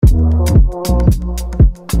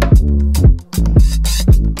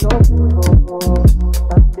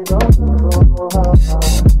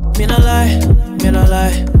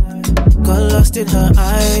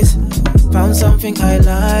think I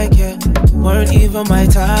like it. Weren't even my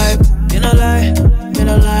type. In a lie, in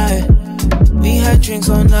a lie. We had drinks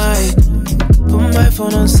all night. Put my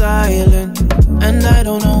phone on silent, and I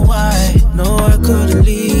don't know why. No, I couldn't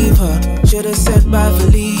leave her. Should've said bye,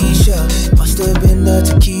 Felicia. Must have been the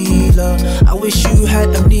tequila. I wish you had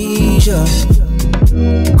amnesia.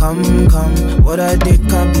 Come, come, what I did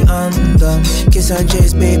can't be undone. Kiss and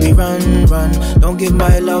chase, baby, run, run. Don't give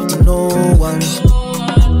my love to no one.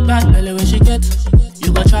 Bad belly when she get.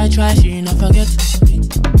 You go try, she not forget.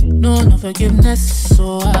 No forgiveness.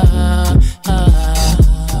 So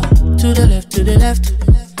to the left.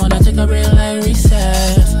 Wanna take a real life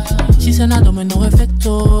reset. She said I don't want no effect,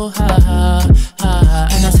 oh,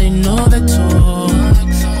 and I say no vex, oh,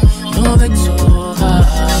 no vex, oh,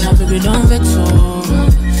 my baby don't vex, oh,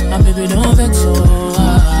 my baby don't vex, oh,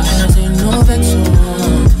 and I say no vex, oh,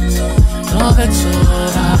 no vex,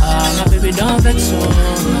 oh, my baby don't vex,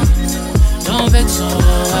 oh, don't vex,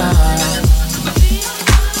 oh.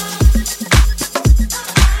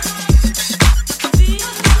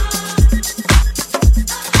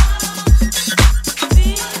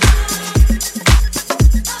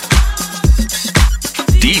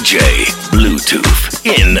 DJ Bluetooth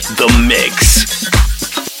in the mix.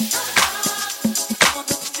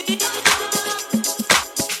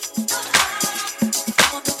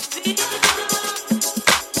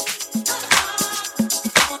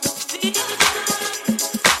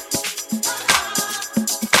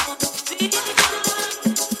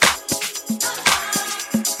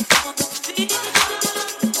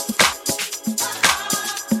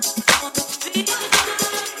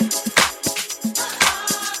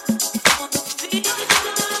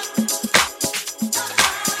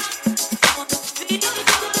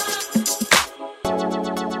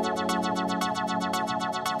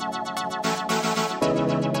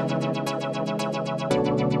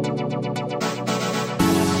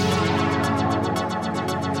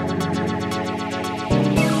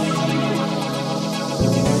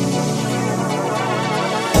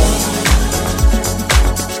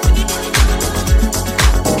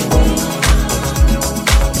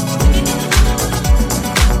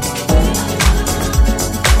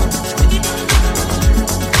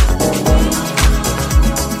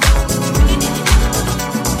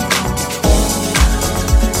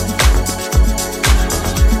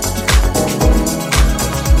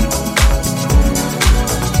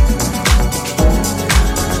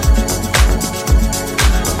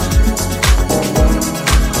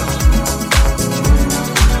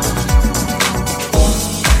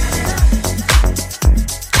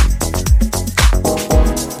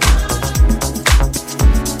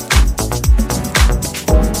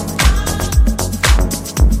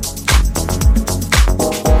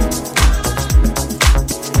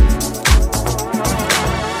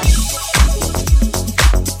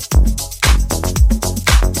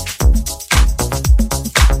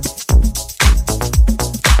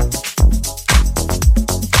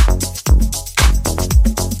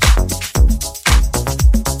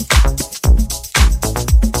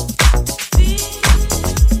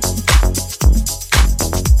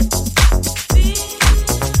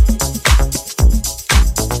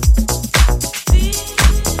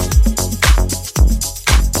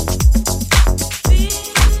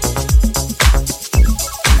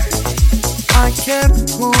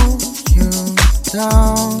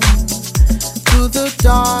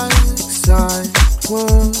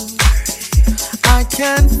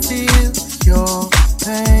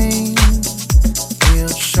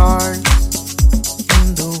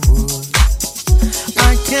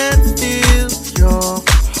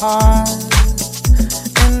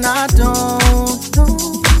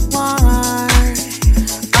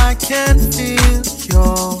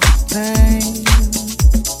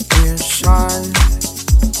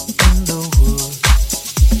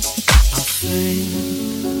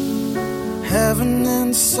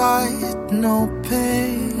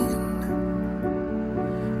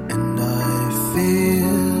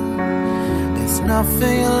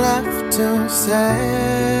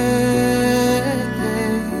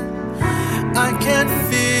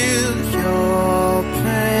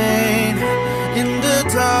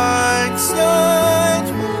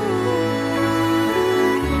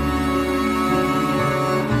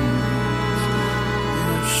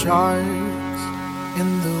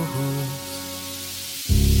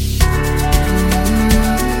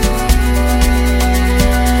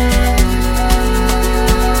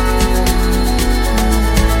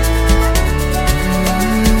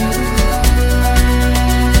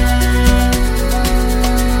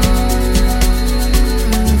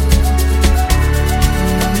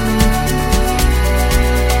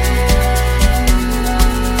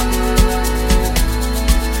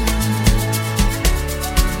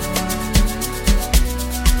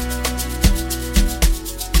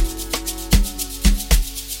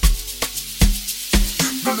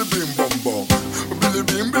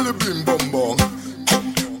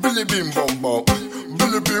 Billy bim bum bum.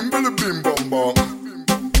 Billy bim bum bum.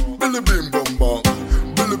 Billy bim bum bum.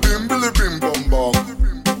 Billy bim bum bum.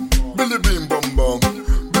 Billy bim bum bum.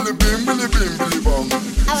 Billy bim bum.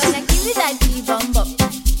 I wanna give you that billy bum bum.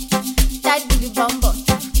 That billy bum bum.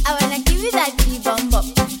 I wanna give you that billy bum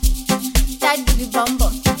bum. That billy bum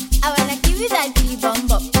bum. I wanna give you that billy bum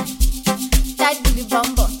bum. That billy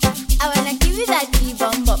bum bum. I wanna give you that billy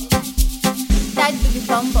bum bum. That billy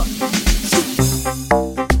bum bum.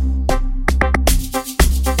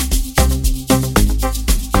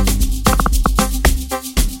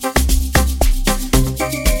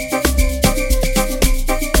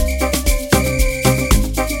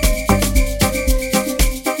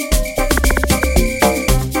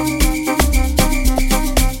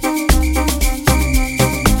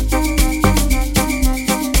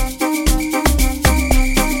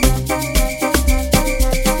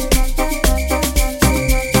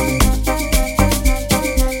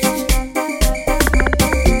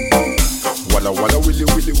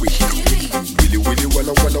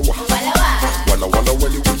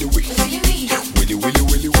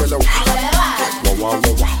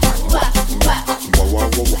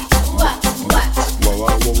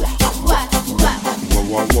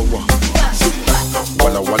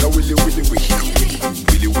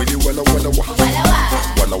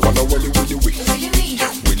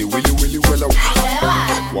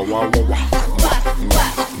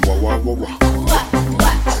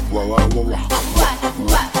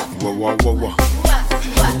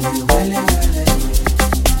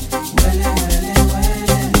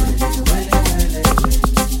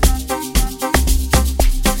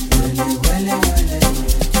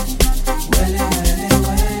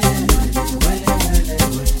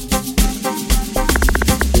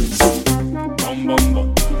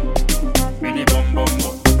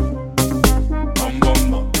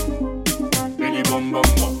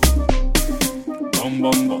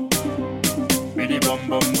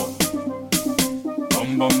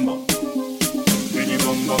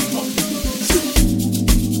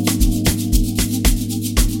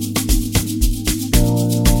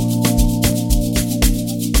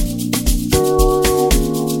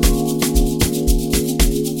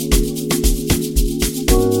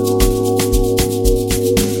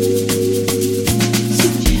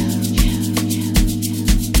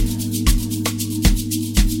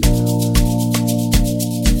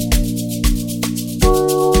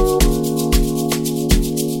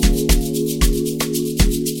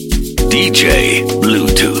 DJ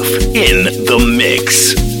Bluetooth in the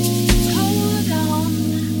mix. Hold on,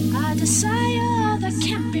 a desire that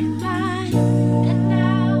can't be mine. And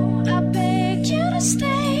now I beg you to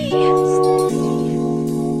stay.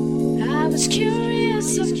 I was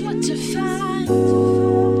curious of what to find.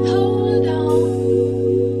 Hold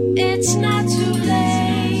on, it's not too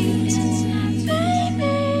late.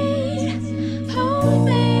 Baby, hold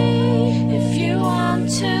me if you want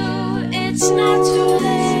to. It's not too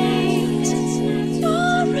late.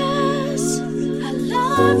 For us, I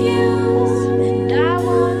love you and I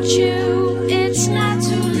want you.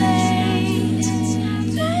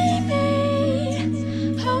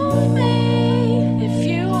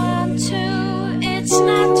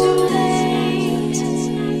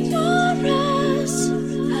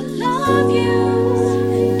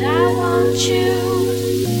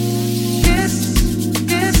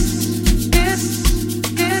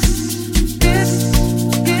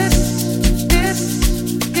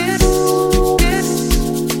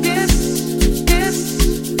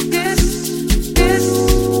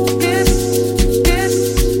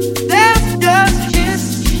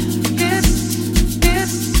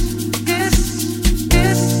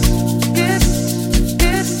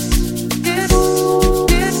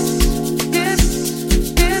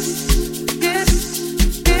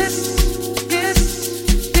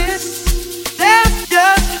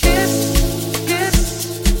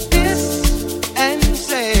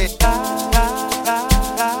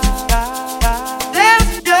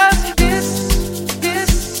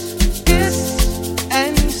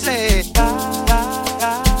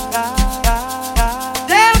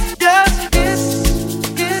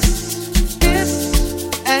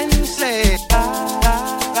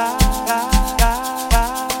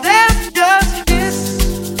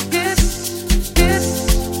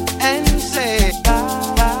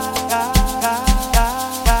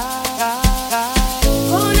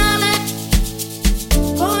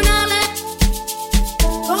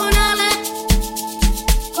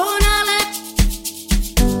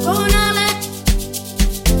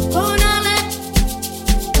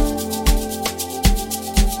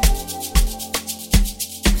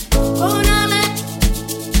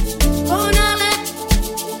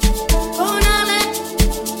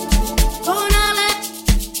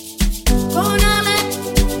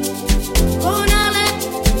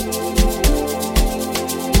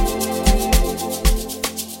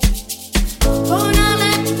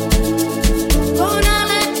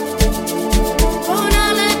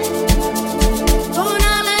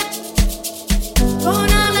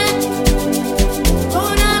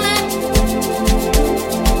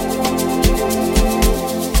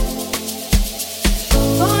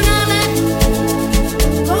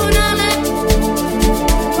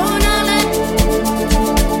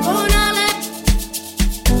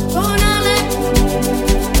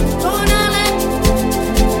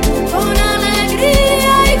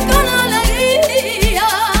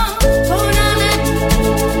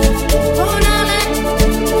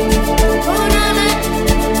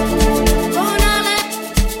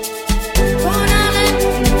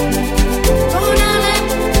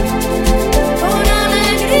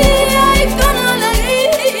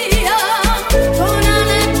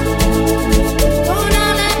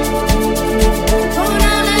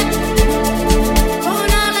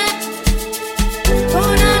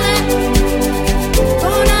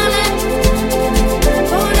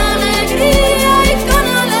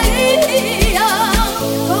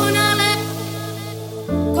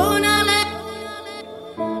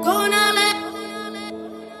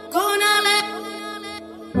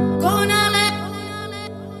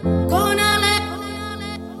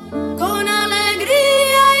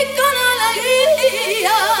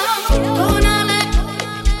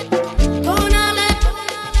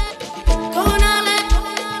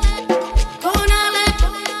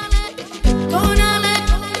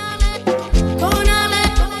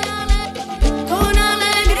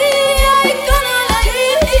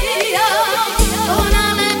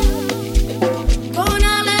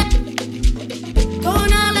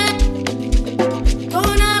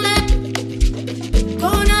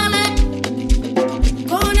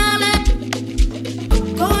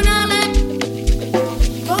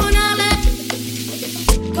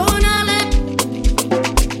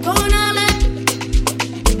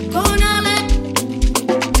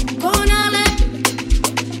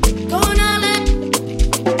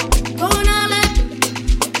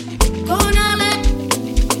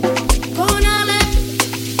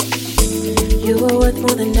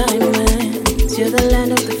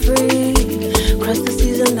 free. Cross the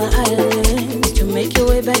seas and the islands to make your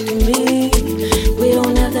way back to me. We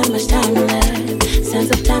don't have that much time left. Sense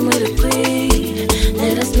of time with a queen.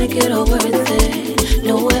 Let us make it all worth it.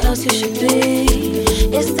 Nowhere else you should be.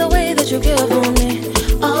 It's the way that you give on me.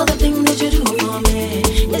 All the things that you do for me.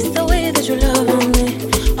 It's the way that you love on me.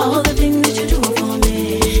 All the things that you do for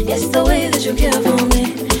me. It's the way that you give on me.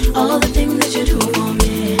 All the things that you do for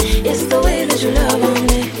me. It's the way that you love on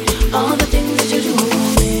me. All the things that you do for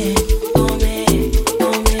me. For me,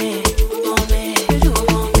 for me, for me. You do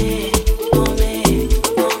for me. For me,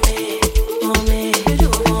 for me, for me. You do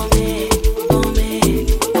for me. For me,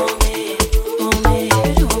 for me, for me. You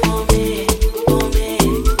do for me. For me,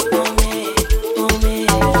 for me,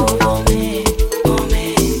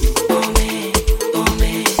 for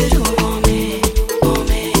me. You do for me. For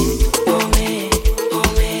me, for me, for me.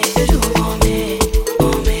 You do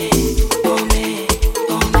for me. For me, for me, for me.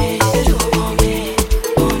 You do for me. For me, for me, for me. You do for me.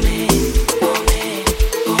 For me, for me,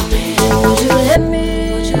 for me. Would you let me?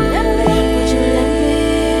 Would you let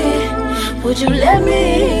me? Would you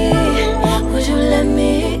let me?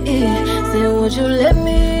 Would you let me? Say, would you let me?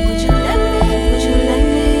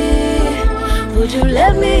 Would you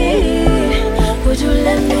let me? Would you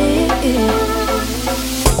let me?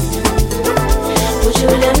 Would you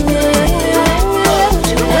let me? Would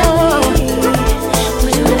you let me?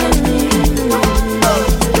 Would you let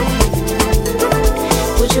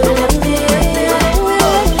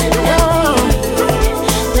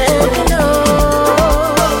me?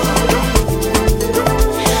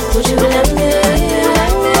 Would you let me? Would you let me?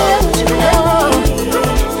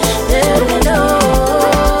 Let me know.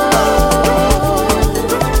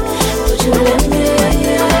 Would you let me?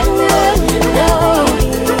 Would you let me know?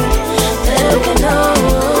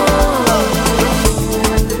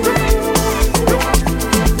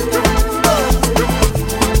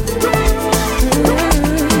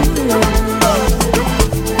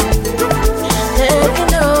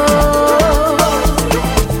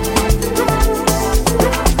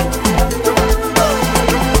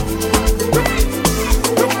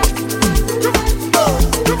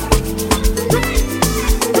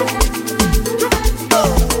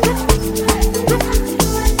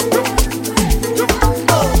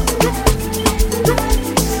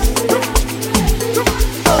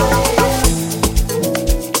 you let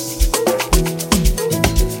me?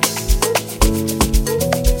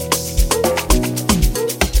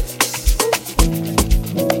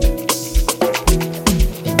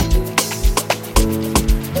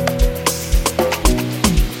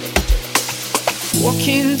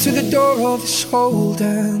 To the door of this old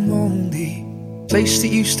and lonely place that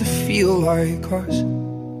used to feel like us.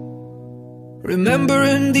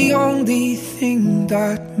 Remembering the only thing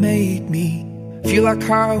that made me feel like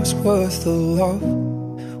I was worth the love.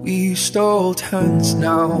 We used to hold hands,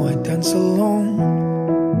 now I dance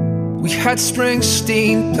alone. We had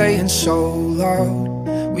Springsteen playing so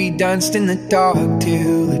loud. We danced in the dark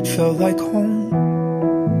till it felt like home.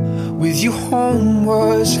 With you, home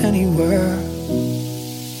was anywhere.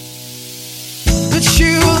 But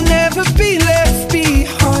you'll never be left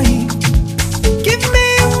behind. Give me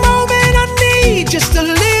a moment, I need just a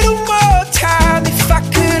little more time. If I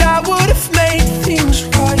could, I would have made things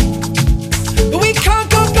right. But we can't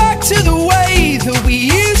go back to the way that we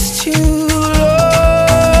used to.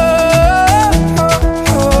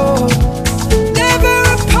 Never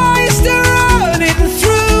a pie running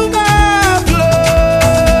through my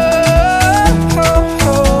blood.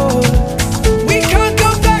 We can't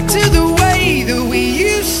go back to the way that we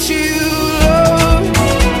used to love.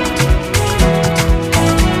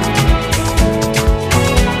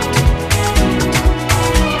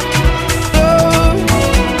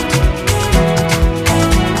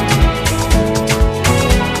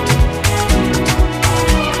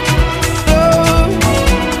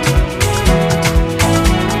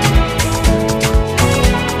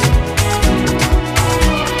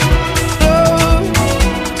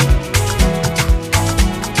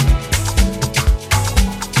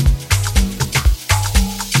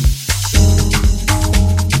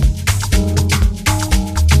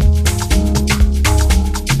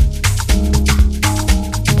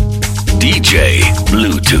 DJ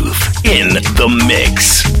Bluetooth in the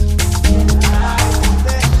mix.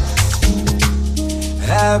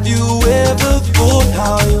 Have you ever thought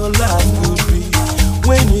how your life could be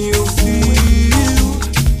when you feel?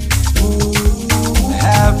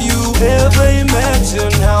 Have you ever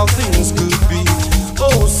imagined how things could be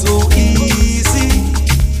oh so easy?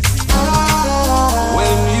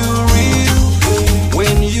 When you real,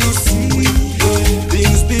 when you see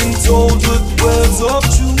things being told with words of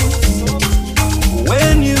truth.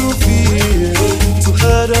 When you feel to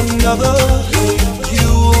hurt another, you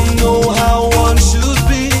will know how one should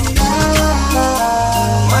be.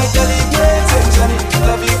 My darling, wait and Johnny,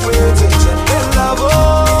 love you, wait and Johnny, we love oh.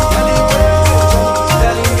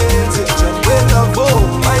 Darling, wait and Johnny, we love oh.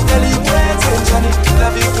 My darling, wait and Johnny,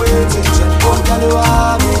 love you, wait and Johnny, come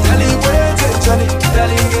Galwame. Darling, wait and Johnny,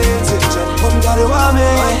 darling, wait and Johnny, come Galwame.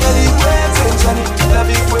 My darling, wait and Johnny, love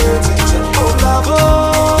you, wait and Johnny, come love oh.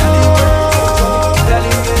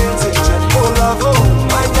 Darling, wait and Johnny, oh love oh.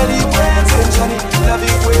 My darling, wait and Johnny, love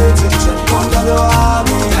you, wait and Johnny, come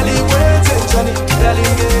Galwame. Darling, wait and Johnny,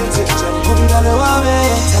 darling, wait and Johnny, come Galwame.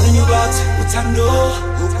 Telling you about Utando,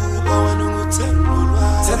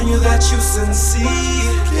 telling you that you sincere.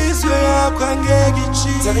 Please wake up, can't get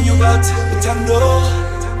cheap. Telling you about Utando,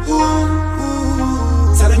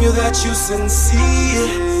 telling you that you sincere.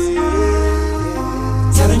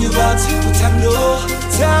 Telling you about Utando,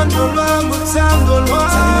 telling you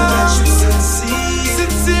that you sincere.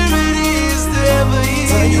 Sincerity is never easy.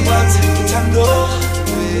 Telling you about Utando,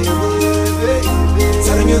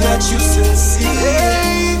 telling you that you sincere.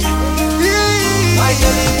 My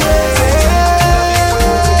darling, wait,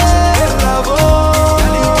 love oh.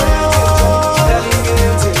 Darling,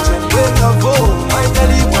 wait, love oh. My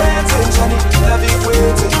darling, wait, love you,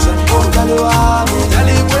 wait, come Galwame.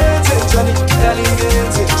 Darling, wait, Johnny, darling,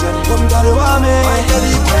 wait, Johnny, come Galwame. My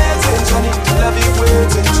darling, wait, Johnny, love you,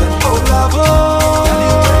 wait, Johnny, oh love oh.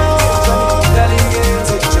 Darling, wait,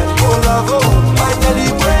 Johnny, oh love oh. My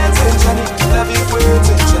darling, wait, Johnny, love you, wait,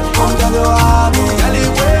 Johnny, come Galwame.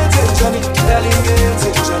 Darling, wait, Johnny, darling, wait,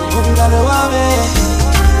 Johnny, come Galwame.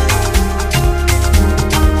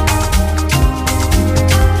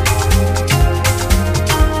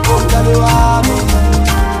 Come Galwame.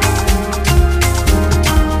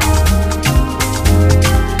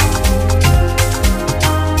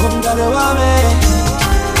 Come Galwame. Come Galwame.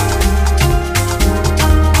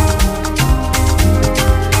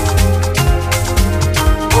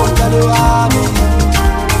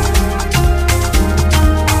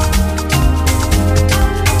 Come Galwame.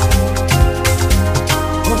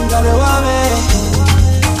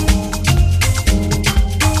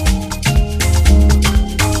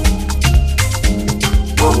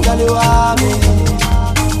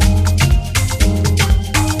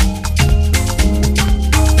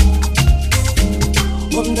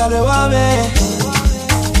 Come Galwame. Come Galwame.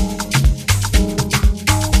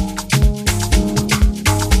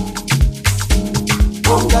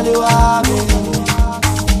 Come Galwame.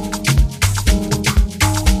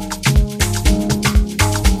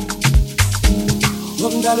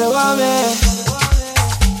 Come Galwame.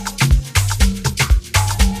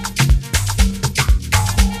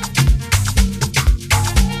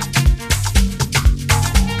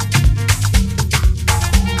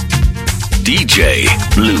 DJ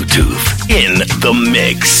Bluetooth in the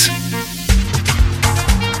mix.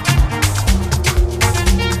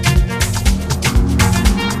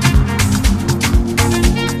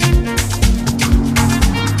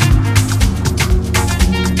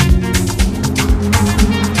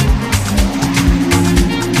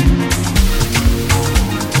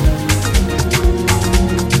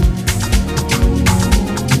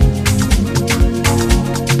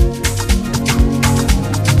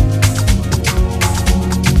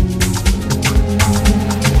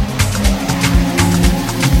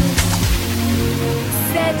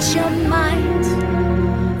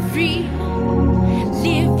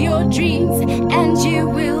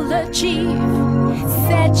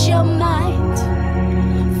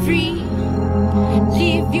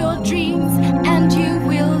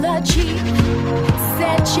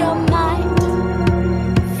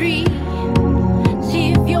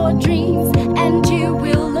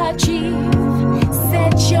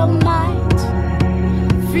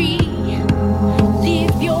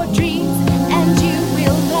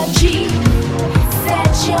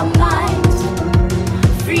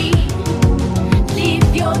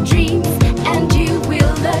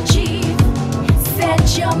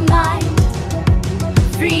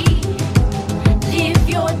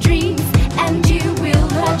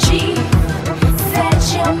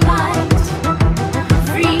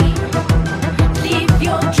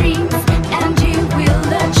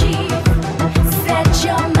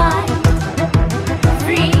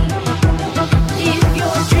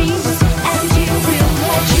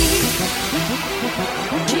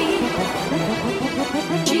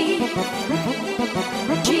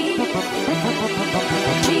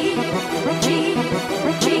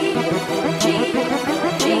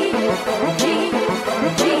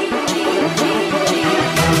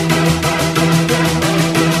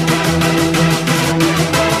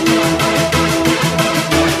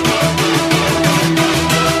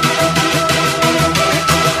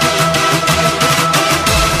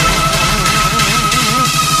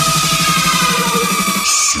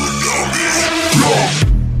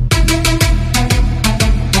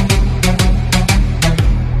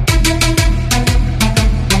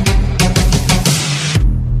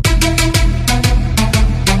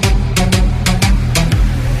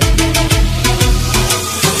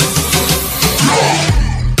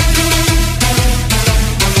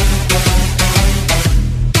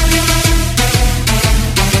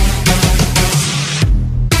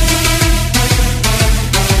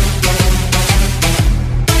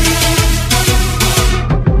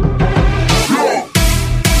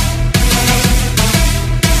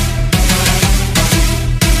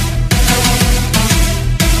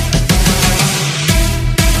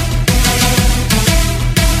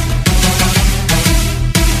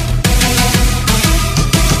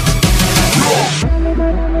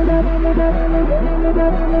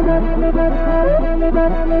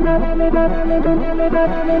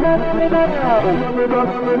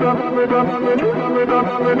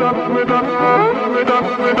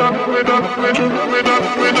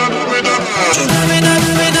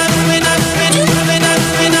 Rhythm.